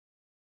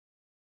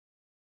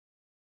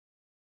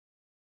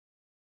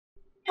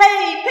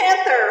Hey,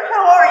 Panther,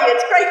 how are you?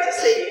 It's great to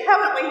see you.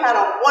 Haven't we had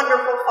a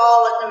wonderful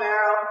fall at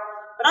Navarro?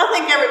 But I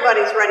think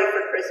everybody's ready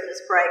for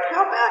Christmas break.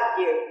 How about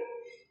you?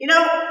 You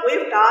know,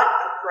 we've got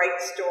a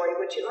great story.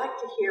 Would you like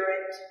to hear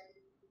it?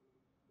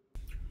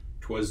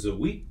 'Twas the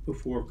week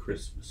before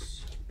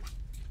Christmas.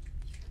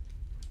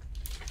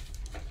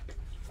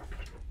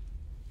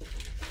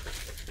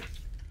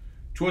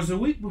 'Twas the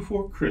week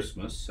before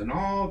Christmas, and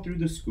all through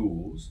the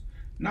schools,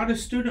 not a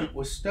student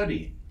was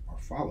studying or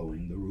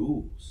following the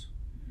rules.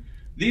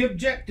 The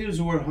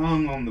objectives were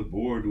hung on the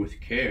board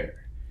with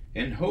care,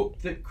 in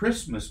hope that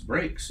Christmas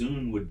break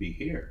soon would be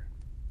here.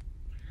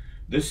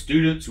 The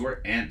students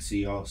were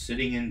antsy, all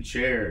sitting in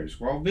chairs,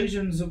 while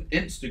visions of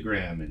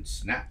Instagram and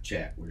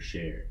Snapchat were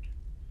shared.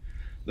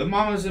 The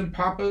mamas and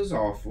papas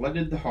all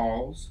flooded the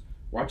halls,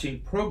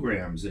 watching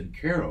programs and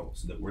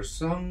carols that were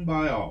sung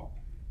by all.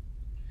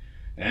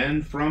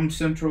 And from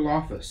central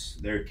office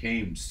there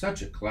came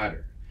such a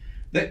clatter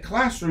that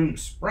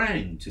classrooms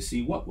sprang to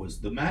see what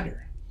was the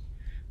matter.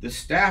 The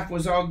staff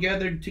was all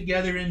gathered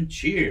together in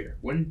cheer,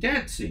 when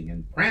dancing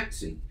and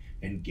prancing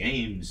and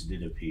games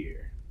did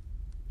appear.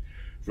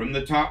 From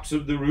the tops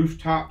of the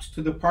rooftops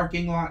to the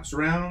parking lots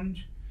round,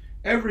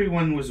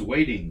 everyone was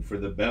waiting for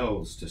the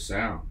bells to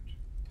sound.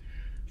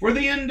 For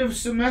the end of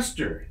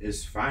semester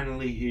is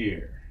finally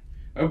here.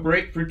 A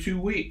break for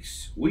 2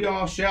 weeks, we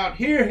all shout,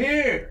 "Hear,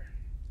 hear!"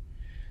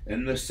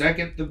 And the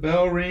second the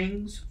bell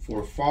rings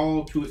for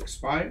fall to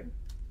expire,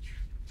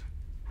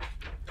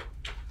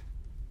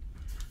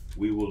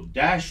 we will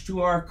dash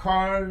to our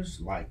cars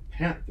like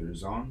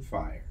panthers on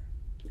fire.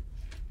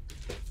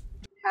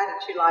 How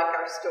did you like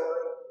our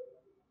story?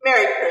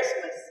 Merry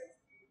Christmas.